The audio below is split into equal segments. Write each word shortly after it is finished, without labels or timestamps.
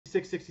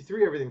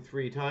663, everything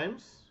 3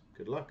 times.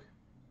 Good luck.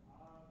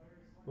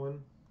 1,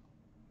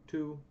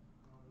 2,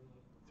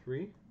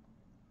 3.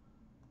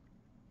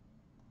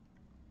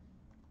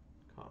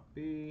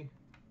 Copy.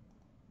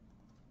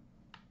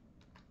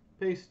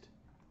 Paste.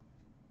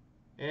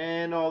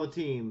 And all the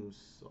teams.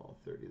 All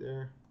 30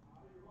 there.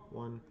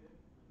 1,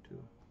 2,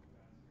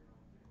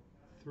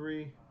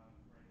 3.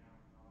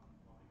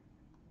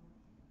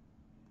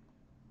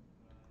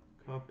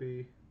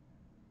 Copy.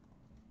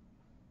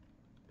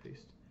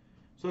 Paste.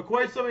 So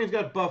quite something's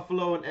got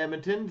Buffalo and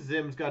Edmonton.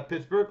 Zim's got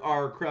Pittsburgh.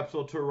 R.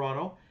 Krepsel,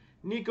 Toronto.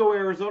 Nico,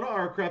 Arizona.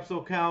 R.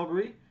 Krepsel,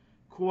 Calgary.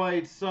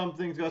 Quite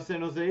something's got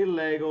San Jose.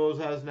 Legos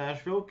has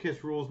Nashville.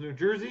 Kiss Rules, New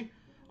Jersey.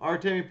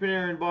 Artemi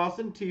Panarin,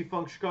 Boston.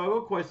 T-Funk,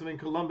 Chicago. Quite something,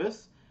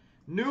 Columbus.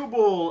 New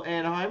Bull,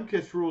 Anaheim.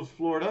 Kiss Rules,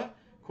 Florida.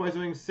 Quite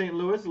something, St.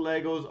 Louis.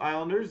 Legos,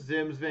 Islanders.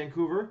 Zim's,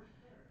 Vancouver.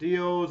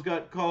 Dio's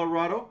got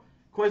Colorado.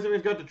 Quite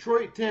something's got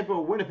Detroit, Tampa,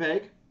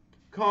 Winnipeg.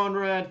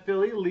 Conrad,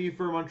 Philly.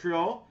 Leifer,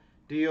 Montreal.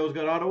 Dio's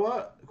got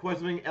Ottawa. Quite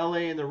something,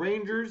 LA and the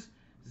Rangers.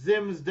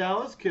 Zim's,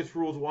 Dallas. Kiss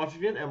Rules,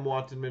 Washington. M.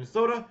 Watson,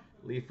 Minnesota.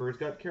 Leifer's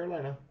got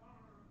Carolina.